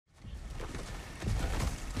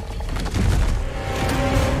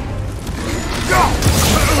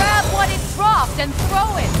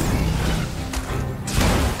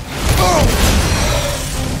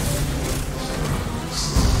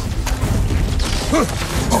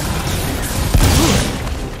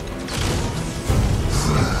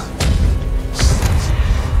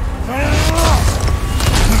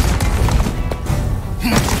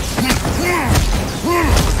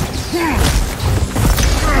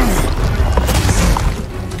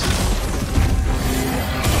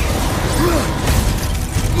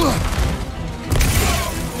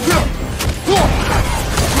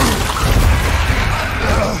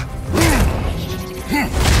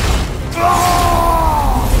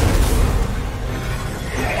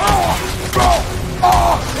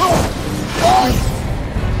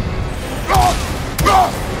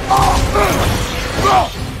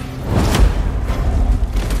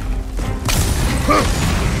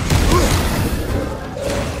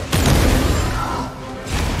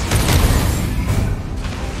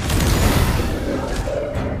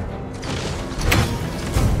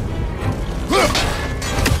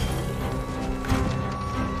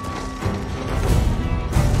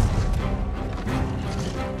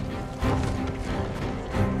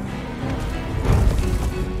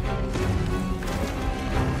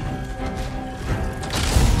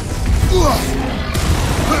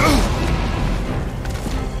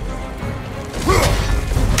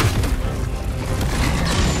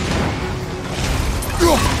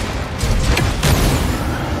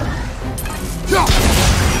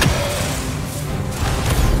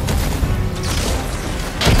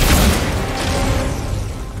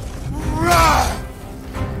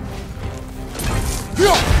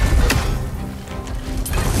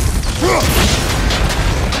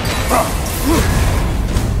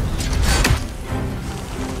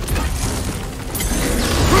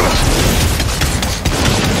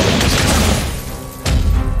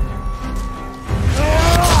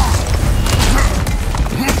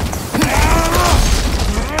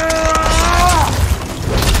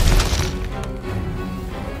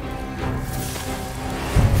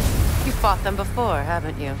Fought them before,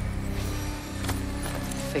 haven't you?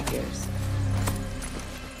 Figures.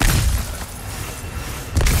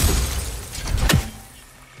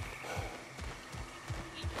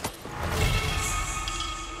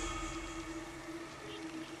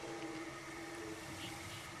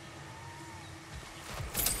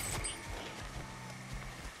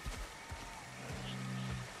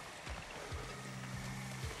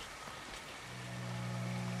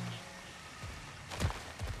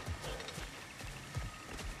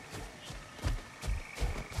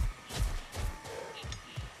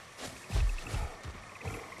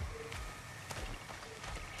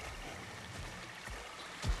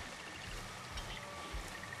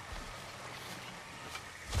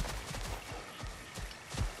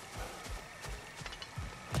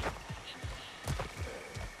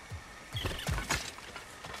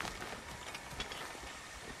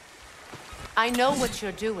 I know what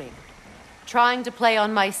you're doing. Trying to play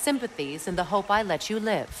on my sympathies in the hope I let you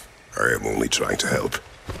live. I am only trying to help.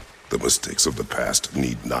 The mistakes of the past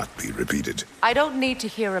need not be repeated. I don't need to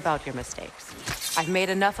hear about your mistakes. I've made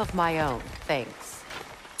enough of my own, thanks.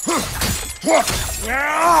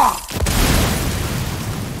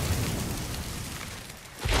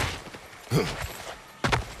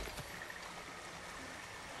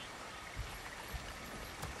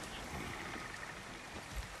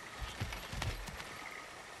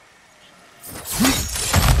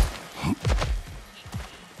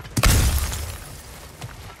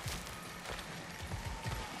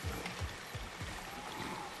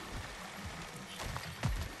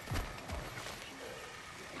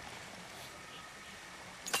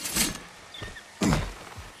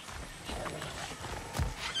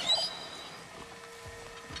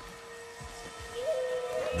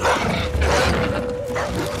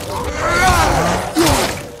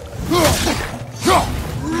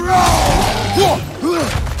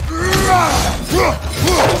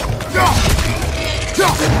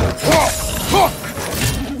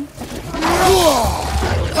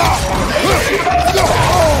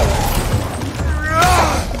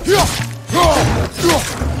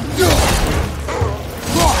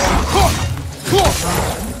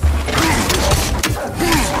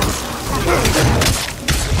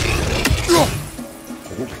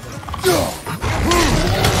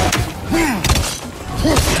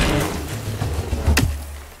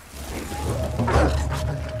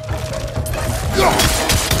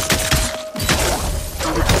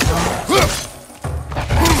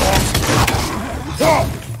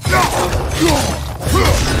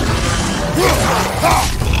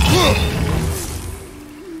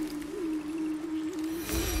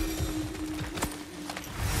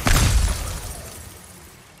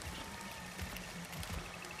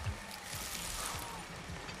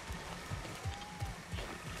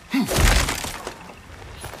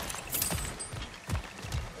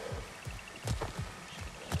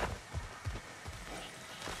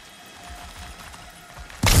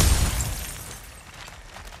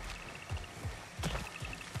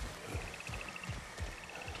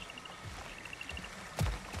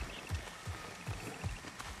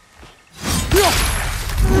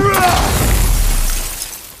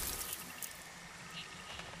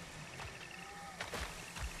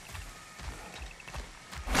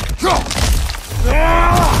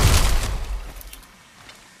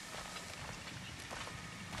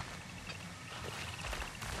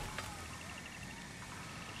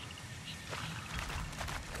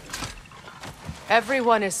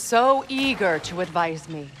 Everyone is so eager to advise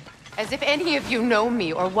me, as if any of you know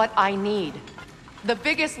me or what I need. The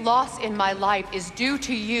biggest loss in my life is due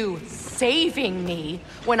to you saving me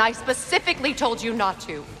when I specifically told you not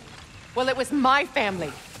to. Well, it was my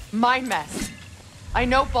family, my mess. I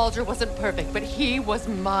know Baldur wasn't perfect, but he was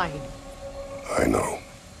mine. I know.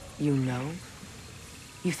 You know?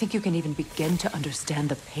 You think you can even begin to understand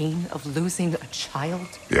the pain of losing a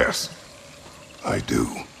child? Yes, I do.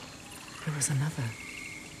 There was another.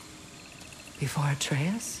 Before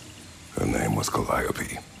Atreus? Her name was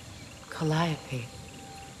Calliope. Calliope.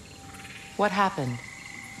 What happened?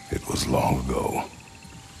 It was long ago.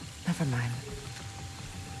 Never mind.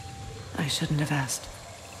 I shouldn't have asked.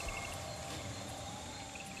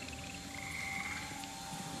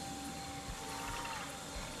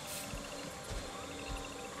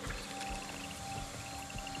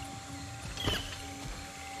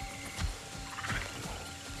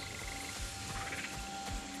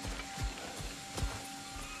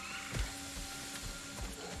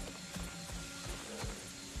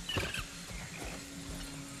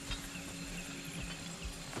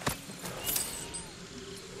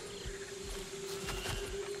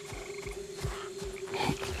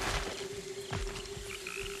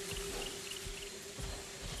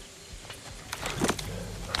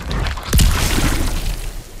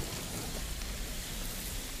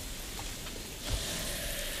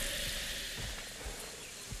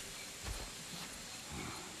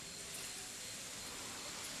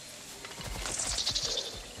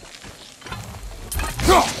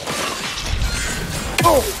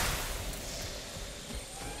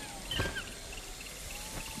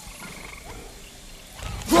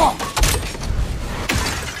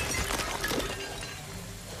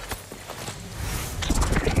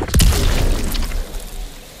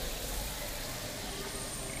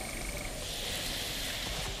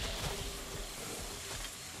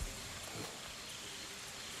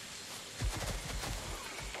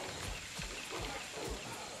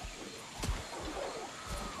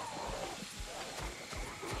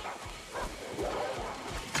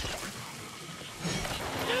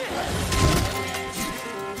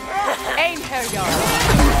 So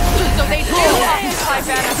they do occupy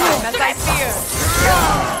Vanaheim, as I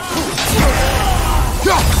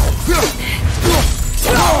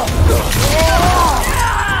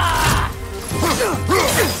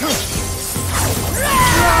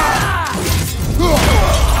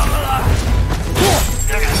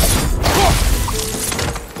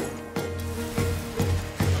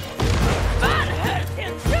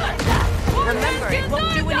Remember, it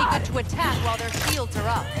won't do any good to attack while their shields are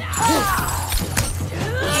up.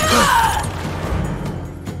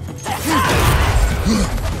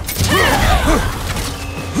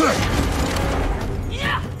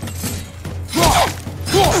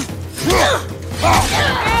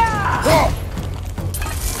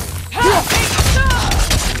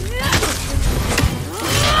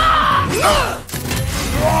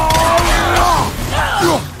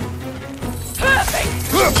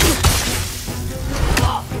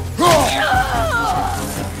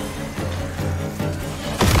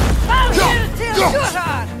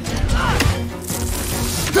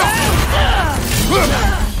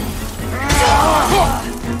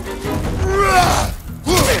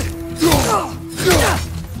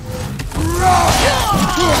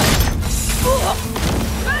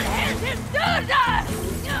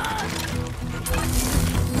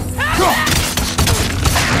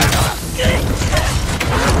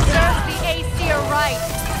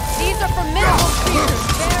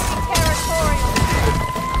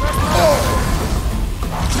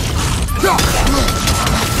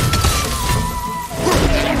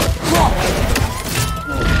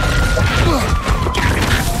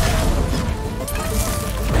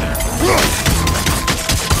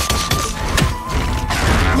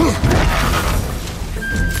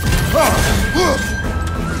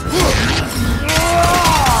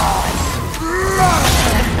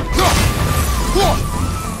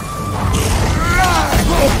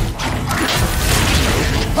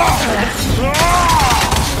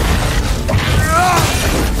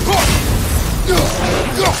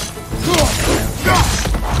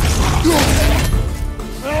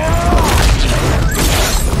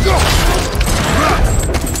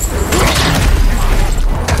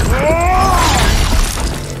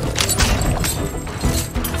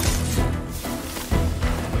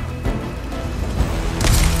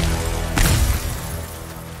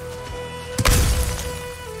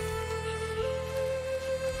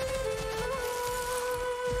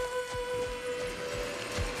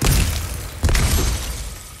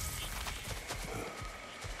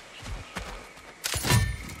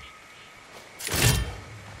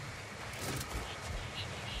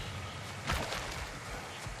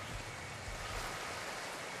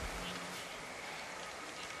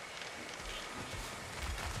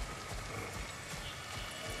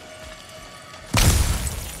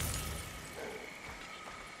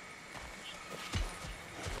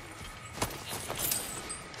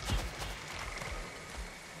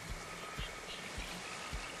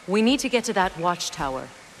 We need to get to that watchtower.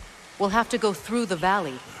 We'll have to go through the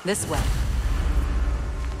valley, this way.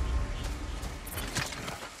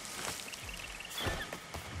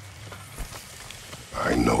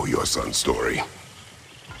 I know your son's story.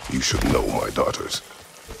 You should know my daughter's.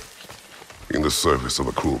 In the service of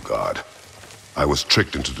a cruel god, I was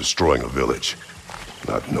tricked into destroying a village,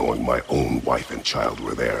 not knowing my own wife and child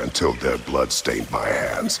were there until their blood stained my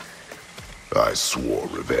hands. I swore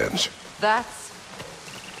revenge.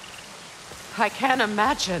 I can't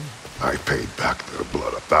imagine. I paid back their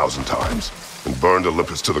blood 1,000 times and burned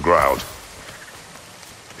Olympus to the ground.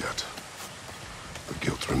 Yet, the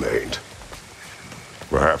guilt remained.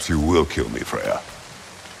 Perhaps you will kill me, Freya,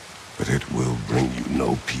 but it will bring you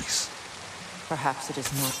no peace. Perhaps it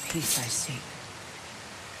is not peace I seek.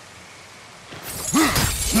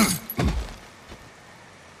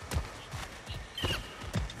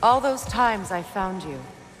 All those times I found you,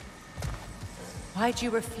 why'd you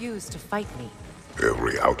refuse to fight me?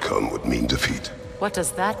 Every outcome would mean defeat. What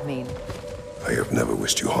does that mean? I have never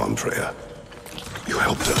wished you harm, Freya. You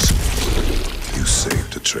helped us. You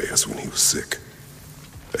saved Atreus when he was sick.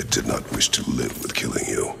 I did not wish to live with killing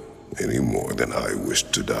you, any more than I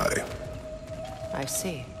wished to die. I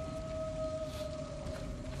see.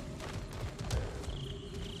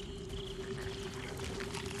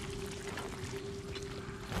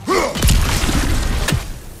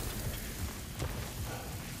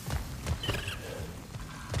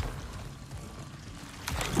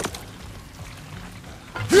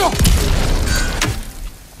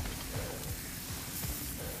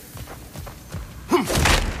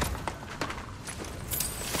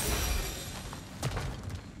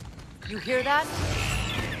 You hear that?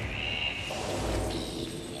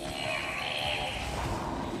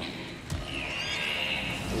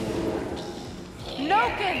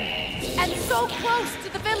 And so close to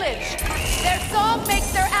the village. Their song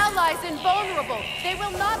makes their allies invulnerable. They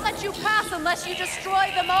will not let you pass unless you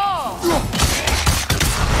destroy them all.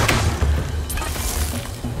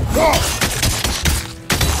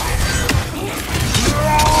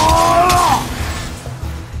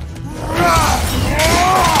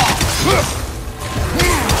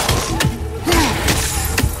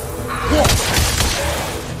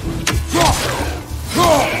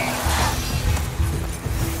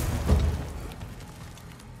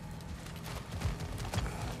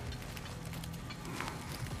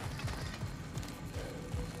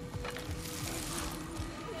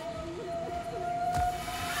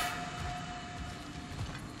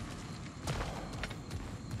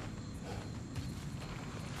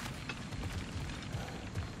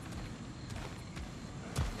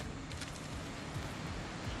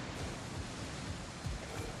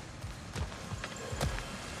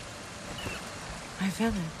 My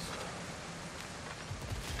village.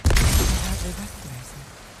 I hardly recognize it.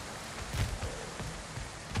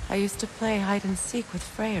 I used to play hide and seek with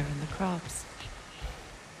Freya in the crops.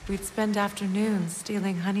 We'd spend afternoons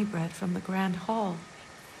stealing honey bread from the grand hall.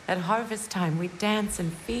 At harvest time, we'd dance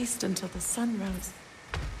and feast until the sun rose.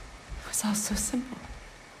 It was all so simple.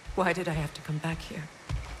 Why did I have to come back here?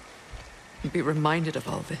 And be reminded of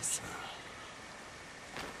all this?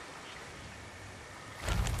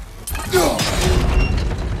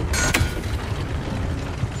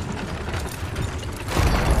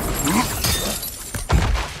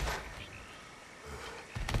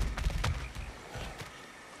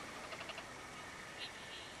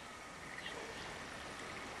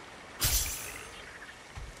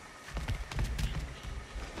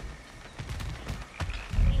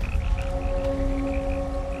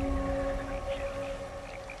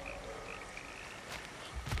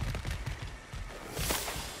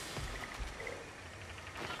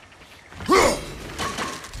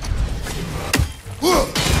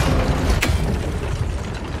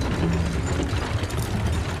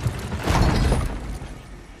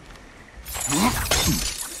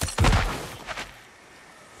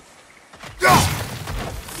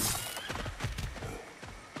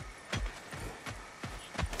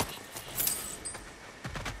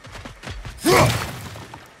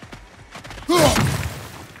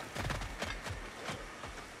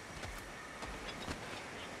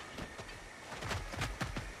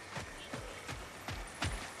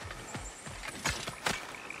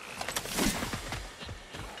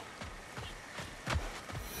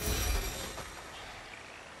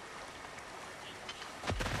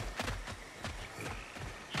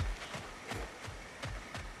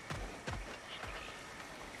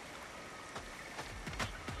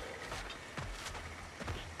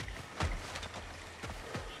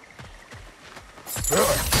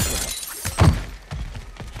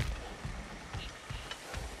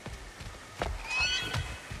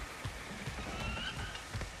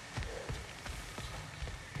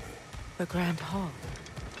 Grand Hall.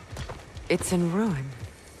 It's in ruin.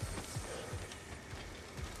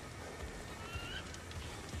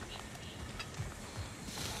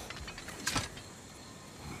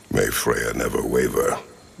 May Freya never waver.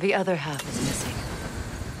 The other half is missing.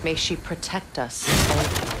 May she protect us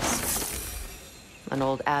always. An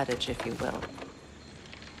old adage, if you will.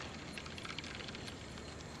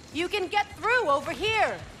 You can get through over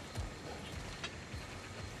here!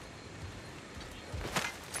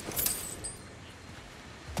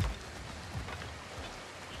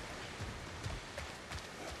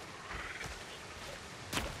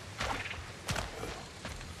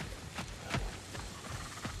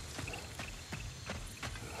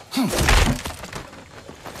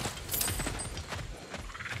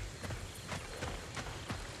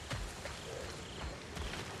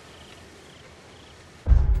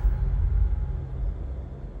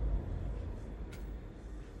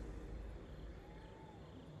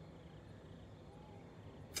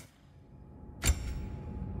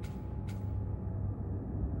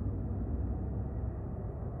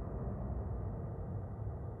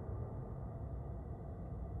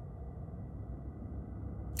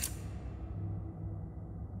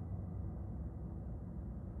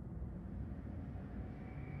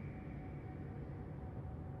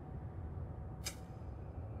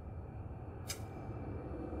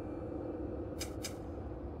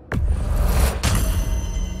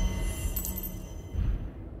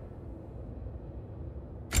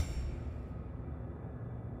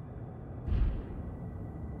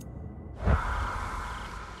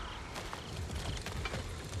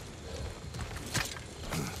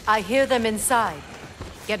 I hear them inside.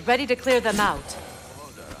 Get ready to clear them out.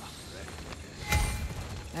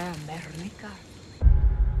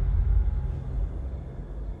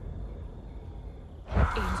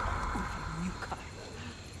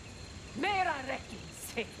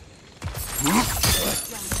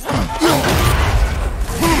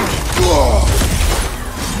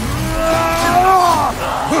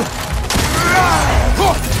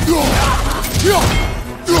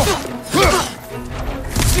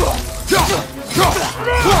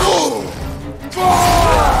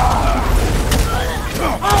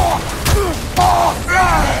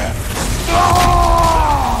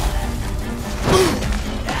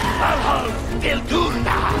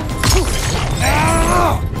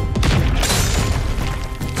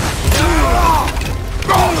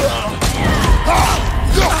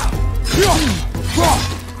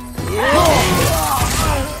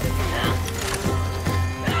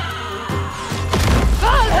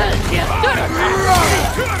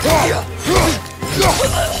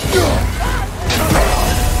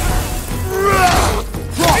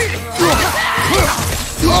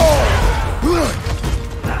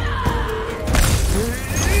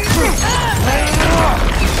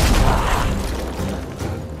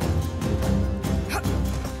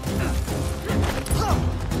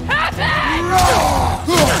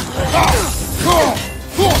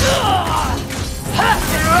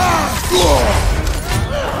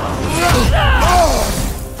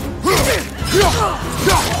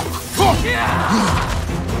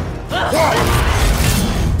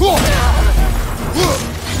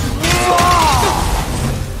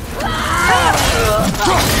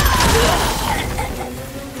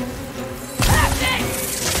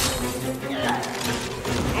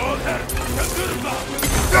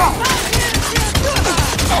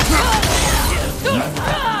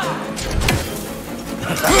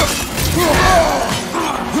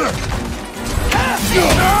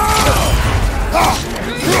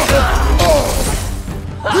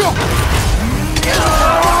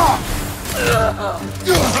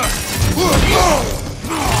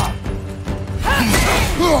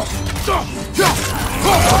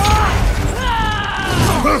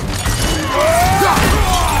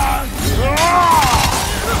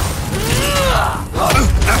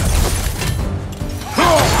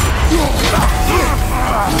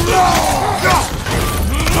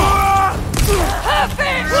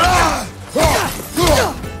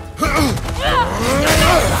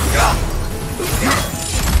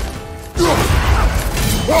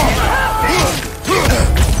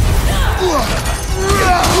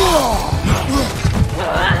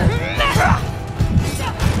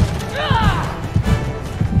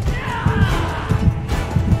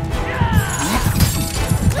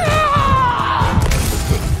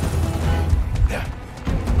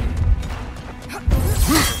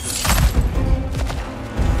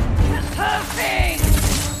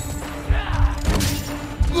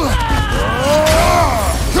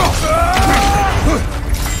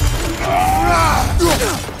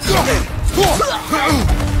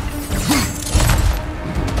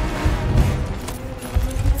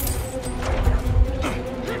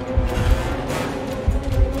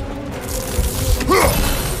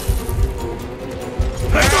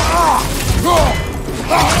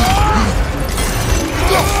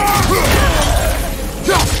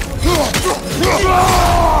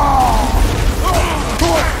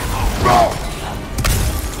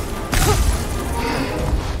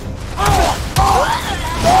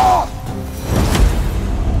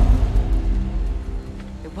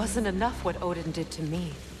 enough what Odin did to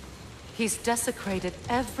me. He's desecrated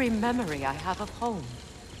every memory I have of home.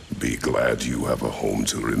 Be glad you have a home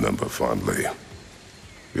to remember fondly.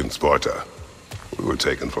 In Sparta, we were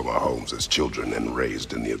taken from our homes as children and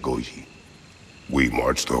raised in the Agogi. We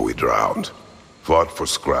marched or we drowned, fought for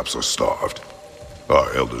scraps or starved.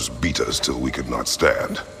 Our elders beat us till we could not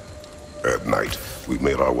stand. At night, we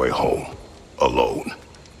made our way home, alone,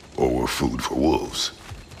 or were food for wolves.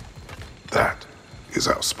 That is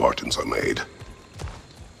how Spartans are made.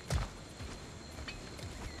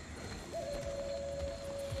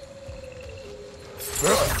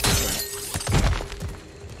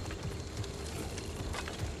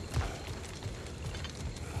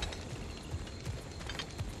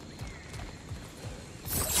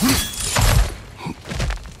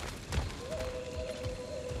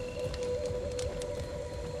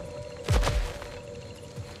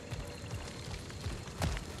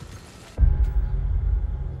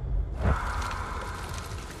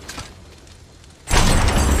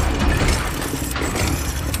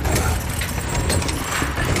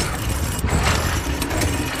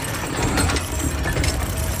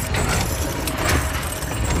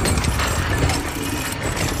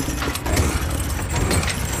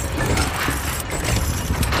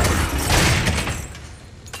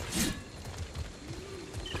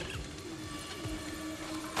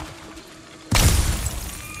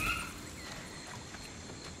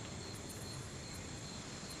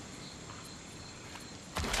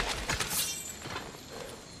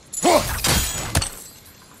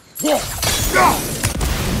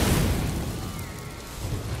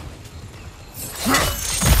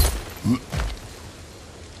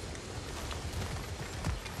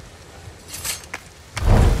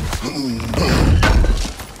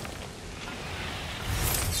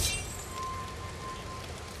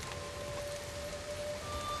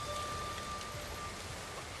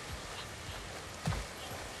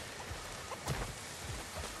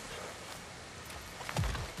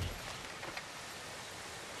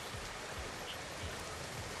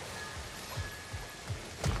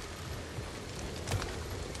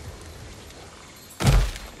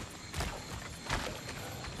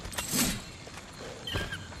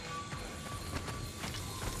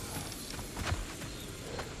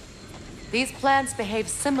 These plants behave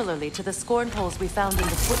similarly to the scorn poles we found in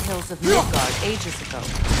the foothills of Midgard ages ago.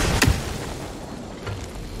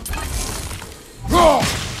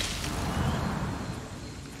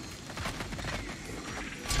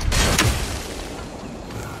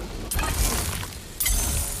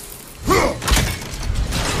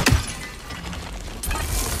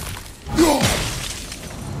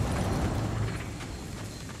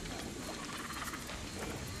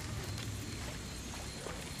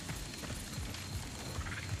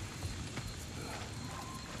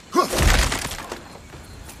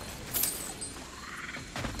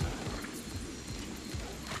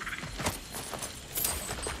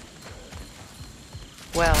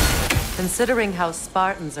 Well, considering how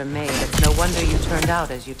Spartans are made, it's no wonder you turned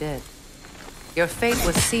out as you did. Your fate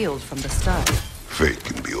was sealed from the start. Fate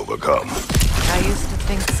can be overcome. I used to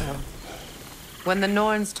think so. When the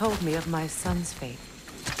Norns told me of my son's fate,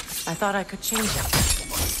 I thought I could change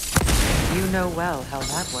it. You know well how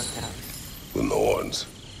that worked out. The Norns,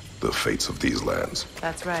 the fates of these lands.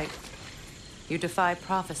 That's right. You defy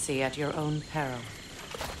prophecy at your own peril.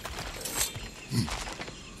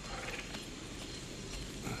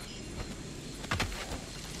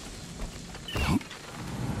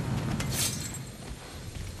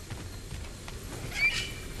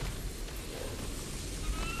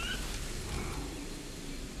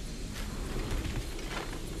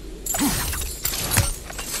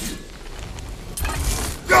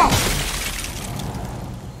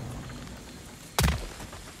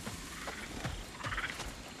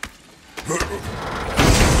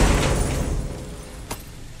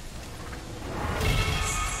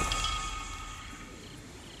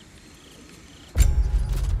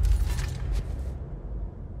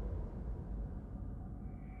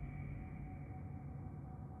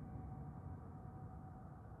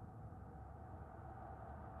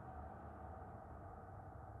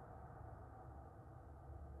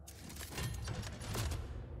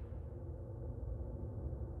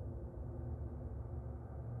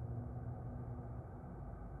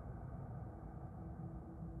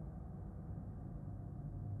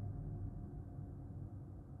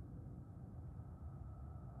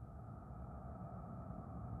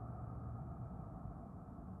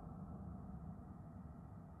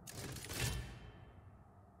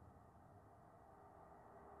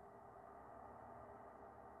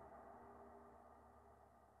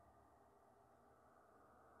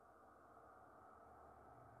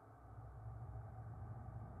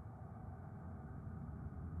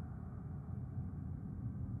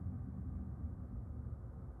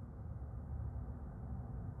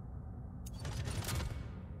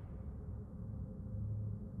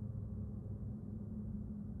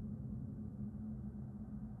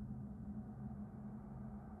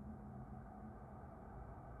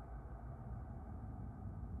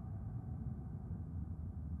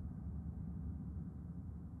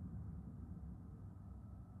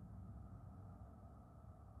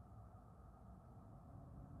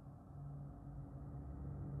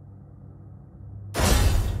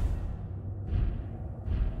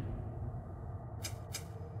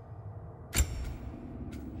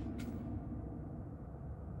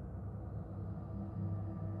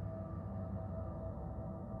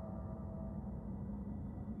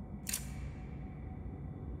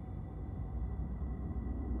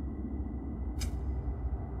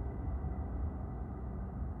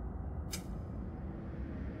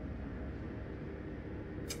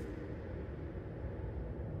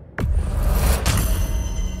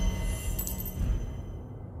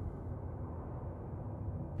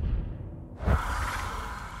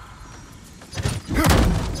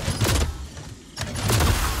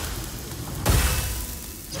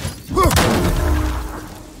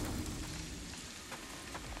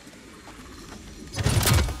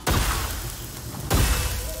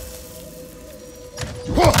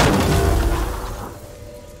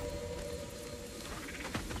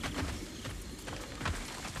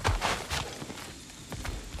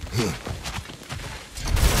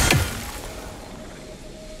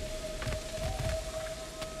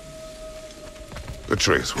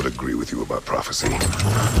 Atreus would agree with you about prophecy.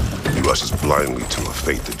 He rushes blindly to a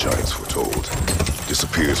fate the giants foretold.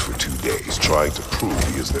 Disappears for 2 days, trying to prove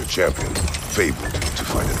he is their champion, fabled to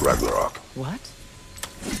fight at Ragnarok. What?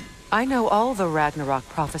 I know all the Ragnarok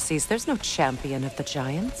prophecies. There's no champion of the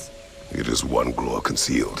giants. It is one Groa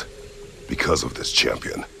concealed. Because of this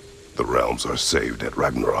champion, the realms are saved at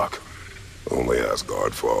Ragnarok. Only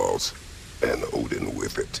Asgard falls, and Odin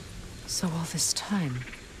with it. So all this time,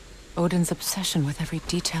 Odin's obsession with every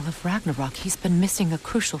detail of Ragnarok, he's been missing a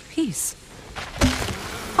crucial piece.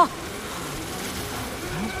 Huh.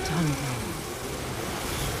 Well done, Groa.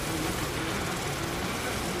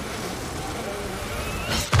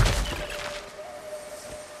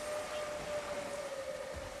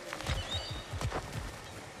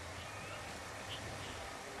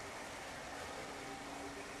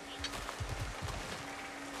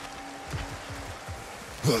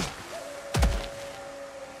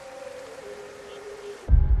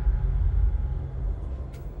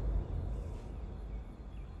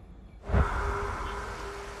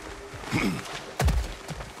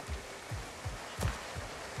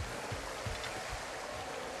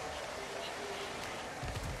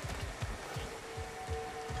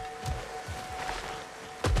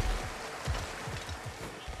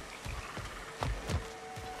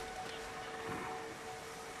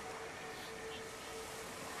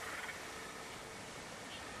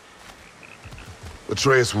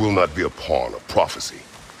 Atreus will not be a pawn of prophecy.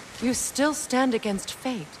 You still stand against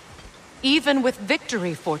fate, even with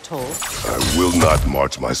victory foretold. I will not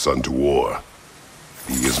march my son to war.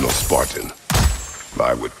 He is no Spartan.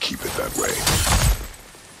 I would keep it that way.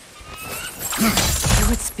 You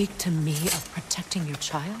would speak to me of protecting your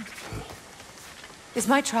child? Is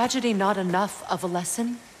my tragedy not enough of a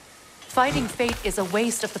lesson? Fighting fate is a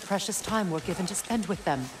waste of the precious time we're given to spend with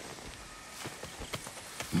them.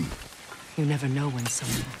 You never know when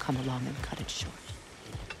someone will come along and cut it short.